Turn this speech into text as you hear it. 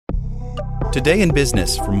Today in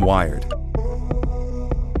Business from Wired.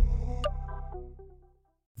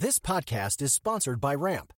 This podcast is sponsored by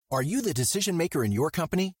Ramp. Are you the decision maker in your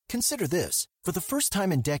company? Consider this. For the first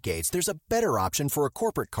time in decades, there's a better option for a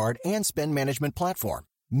corporate card and spend management platform.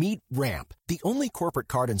 Meet Ramp, the only corporate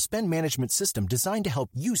card and spend management system designed to help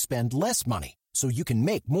you spend less money so you can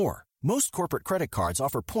make more. Most corporate credit cards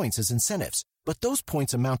offer points as incentives, but those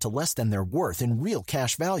points amount to less than their worth in real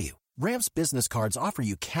cash value. Ramp's business cards offer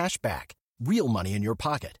you cash back, real money in your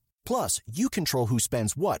pocket. Plus, you control who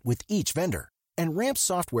spends what with each vendor. And Ramp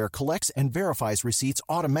software collects and verifies receipts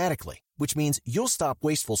automatically, which means you'll stop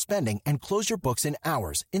wasteful spending and close your books in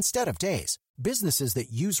hours instead of days. Businesses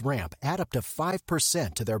that use Ramp add up to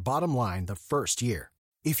 5% to their bottom line the first year.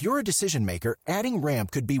 If you're a decision maker, adding Ramp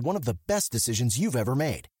could be one of the best decisions you've ever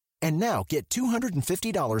made. And now get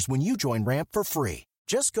 $250 when you join Ramp for free.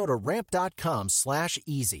 Just go to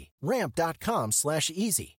ramp.com/easy.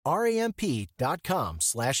 Ramp.com/easy.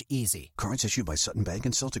 RAMP.com/easy. Cards issued by Sutton Bank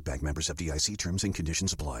and Celtic Bank, members of FDIC. Terms and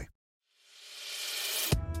conditions apply.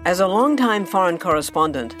 As a longtime foreign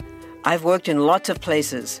correspondent, I've worked in lots of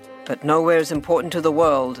places, but nowhere as important to the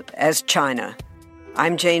world as China.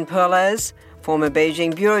 I'm Jane Perlez, former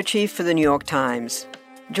Beijing bureau chief for the New York Times.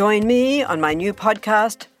 Join me on my new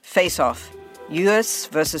podcast, Face Off, U.S.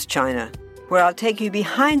 versus China, where I'll take you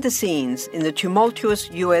behind the scenes in the tumultuous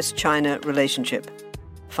U.S.-China relationship.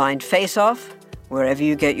 Find Face Off wherever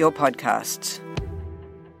you get your podcasts.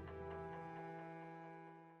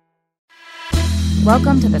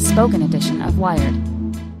 Welcome to the spoken edition of Wired.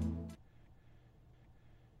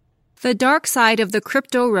 The Dark Side of the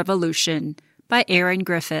Crypto Revolution by Aaron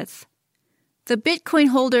Griffith. The Bitcoin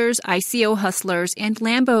holders, ICO hustlers, and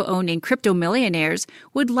Lambo-owning crypto millionaires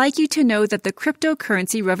would like you to know that the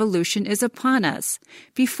cryptocurrency revolution is upon us.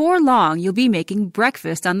 Before long, you'll be making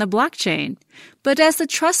breakfast on the blockchain. But as the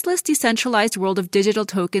trustless, decentralized world of digital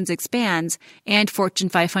tokens expands, and Fortune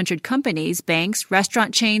 500 companies, banks,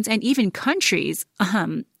 restaurant chains, and even countries,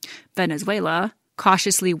 Venezuela,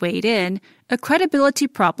 cautiously wade in, a credibility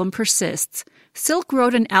problem persists. Silk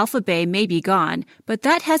Road and Alphabet may be gone, but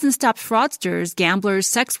that hasn't stopped fraudsters, gamblers,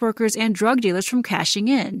 sex workers, and drug dealers from cashing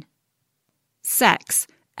in. Sex.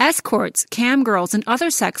 Escorts, cam girls, and other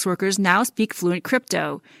sex workers now speak fluent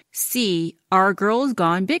crypto. See, Our Girls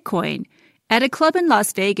Gone Bitcoin. At a club in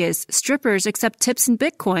Las Vegas, strippers accept tips in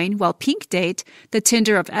Bitcoin, while Pink Date, the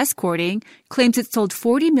Tinder of escorting, claims it sold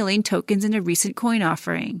 40 million tokens in a recent coin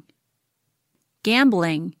offering.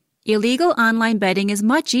 Gambling. Illegal online betting is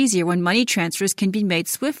much easier when money transfers can be made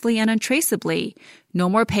swiftly and untraceably. No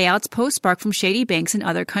more payouts postmarked from shady banks in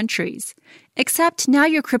other countries. Except now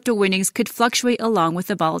your crypto winnings could fluctuate along with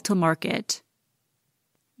the volatile market.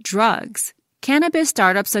 Drugs. Cannabis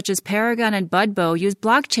startups such as Paragon and Budbo use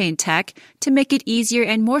blockchain tech to make it easier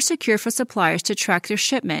and more secure for suppliers to track their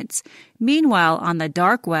shipments. Meanwhile, on the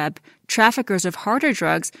dark web, traffickers of harder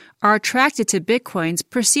drugs are attracted to Bitcoin's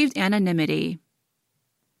perceived anonymity.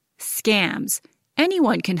 Scams.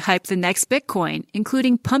 Anyone can hype the next Bitcoin,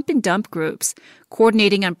 including pump and dump groups.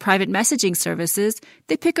 Coordinating on private messaging services,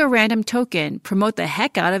 they pick a random token, promote the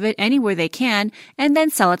heck out of it anywhere they can, and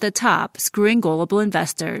then sell at the top, screwing gullible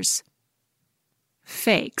investors.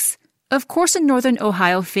 Fakes. Of course, a Northern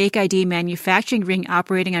Ohio fake ID manufacturing ring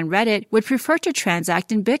operating on Reddit would prefer to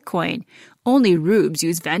transact in Bitcoin. Only rubes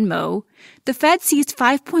use Venmo. The Fed seized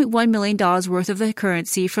 $5.1 million worth of the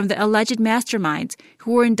currency from the alleged masterminds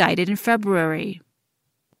who were indicted in February.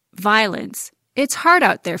 Violence. It's hard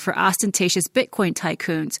out there for ostentatious Bitcoin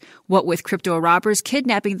tycoons, what with crypto robbers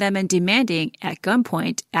kidnapping them and demanding, at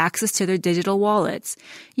gunpoint, access to their digital wallets.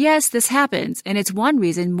 Yes, this happens, and it's one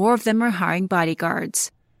reason more of them are hiring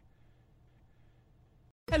bodyguards.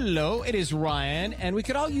 Hello, it is Ryan, and we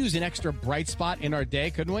could all use an extra bright spot in our day,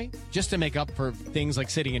 couldn't we? Just to make up for things like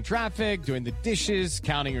sitting in traffic, doing the dishes,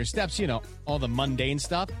 counting your steps, all the mundane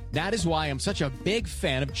stuff. That is why I'm such a big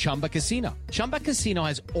fan of Chumba Casino. Chumba Casino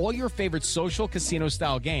has all your favorite social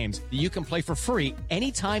casino-style games that you can play for free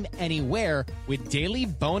anytime, anywhere with daily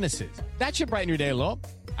bonuses. That should brighten your day a little.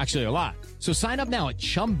 Actually, a lot. So sign up now at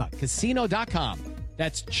ChumbaCasino.com.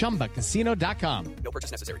 That's ChumbaCasino.com. No purchase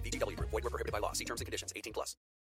necessary. VGW Group. Void where prohibited by law. See terms and conditions. 18+.